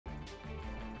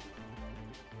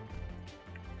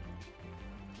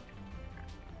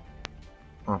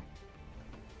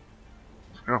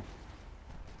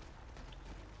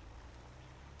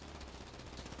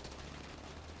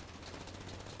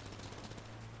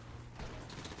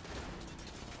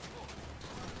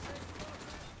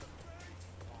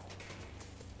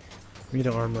Me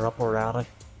to armor up already.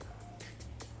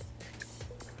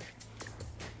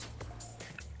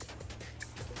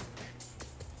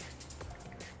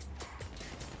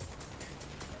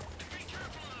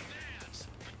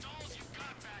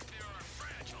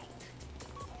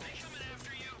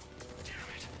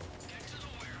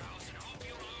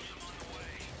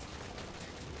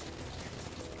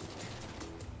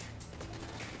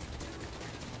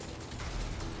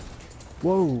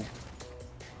 Whoa!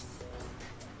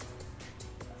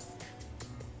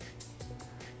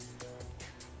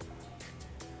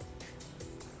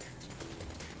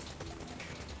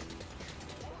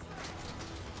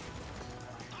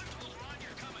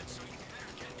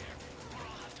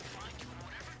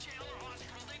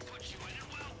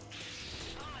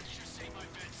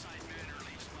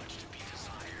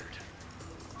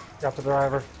 Got the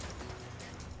driver.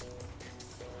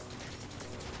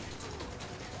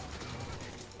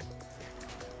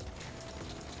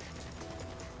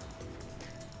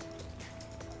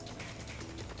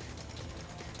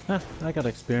 Huh, I got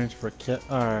experience for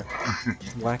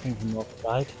whacking him off the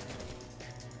side.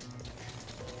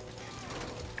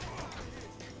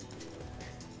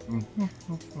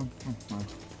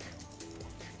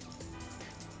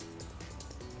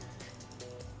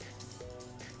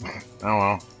 Oh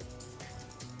well.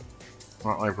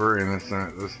 Not like we're innocent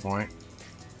at this point.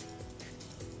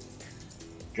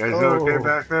 Guys okay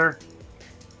back there?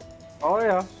 Oh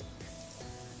yeah.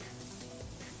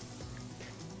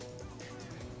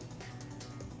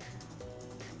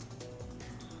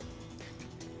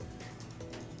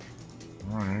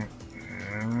 Alright.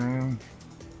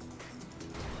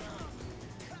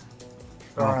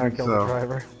 Alright, I think killed so. the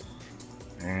driver.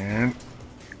 And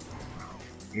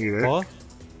eat it. What?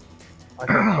 I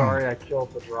said sorry, I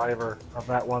killed the driver of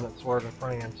that one that swerved in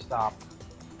front of you and stopped.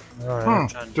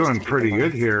 Alright, Huh, doing pretty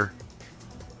good here.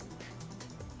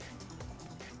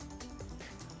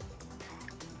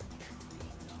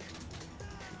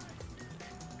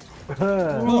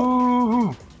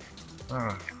 Ooh.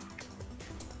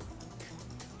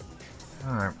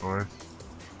 Alright, boys.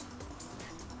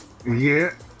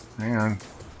 Yeah. Hang on.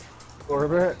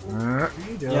 Orbit? What are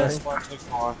you doing? Yes, 1 too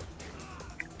far.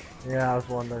 Yeah, I was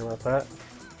wondering about that.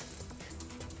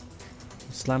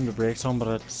 Slammed the brakes on, but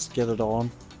I skidded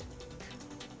on.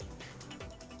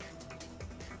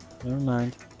 Never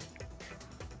mind.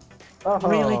 Oh,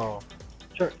 Really?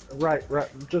 Sure, right,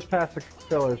 just past the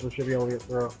pillars, we should be able to get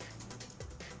through.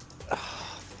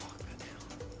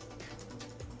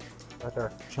 Right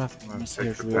there. Traffic Let's is take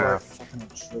here the really path. fucking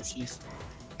atrocious.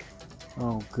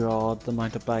 Oh god, the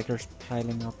amount of bikers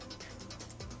piling up.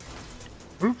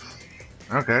 Oops.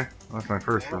 Okay, that's my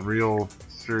first real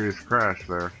serious crash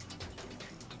there.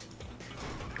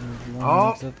 There's one Oh,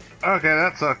 exit. okay,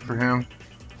 that sucked for him.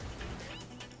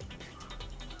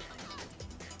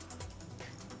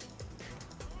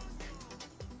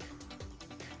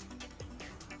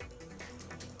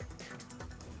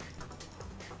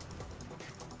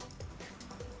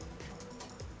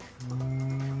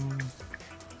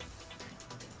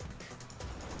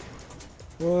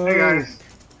 Whoa. Hey guys.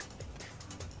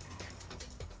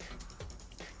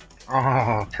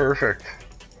 Oh, perfect.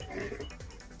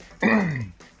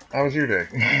 How was your day?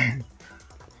 Hey,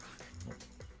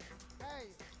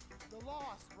 the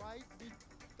lost, right?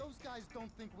 Those guys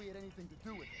don't think we had anything to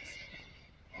do with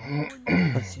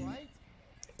this. Right?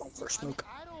 For smoke.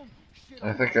 I don't shit I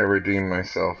on think I drivers redeemed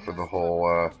myself for the unless whole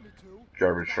whoever tells me to,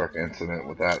 garbage that truck was incident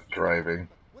with garbage. that driving.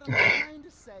 What I'm trying to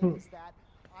say is that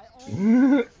I only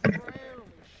rarely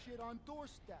shit on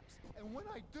doorsteps, and when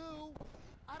I do,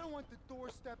 I don't want the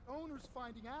doorstep owners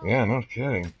finding out. Yeah, no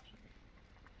kidding.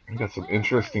 I got some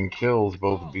interesting kills,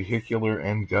 both vehicular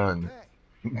and gun.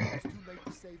 Hey, it's too late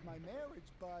to save my marriage,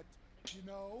 but you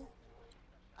know,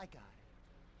 I got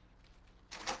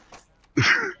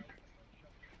it.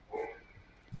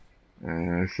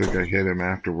 I think I hit him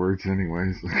afterwards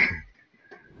anyways.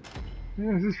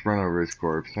 Yeah, just run over his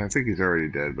corpse. I think he's already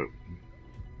dead, but...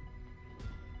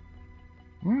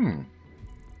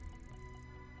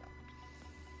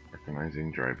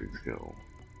 Recognizing driving skill.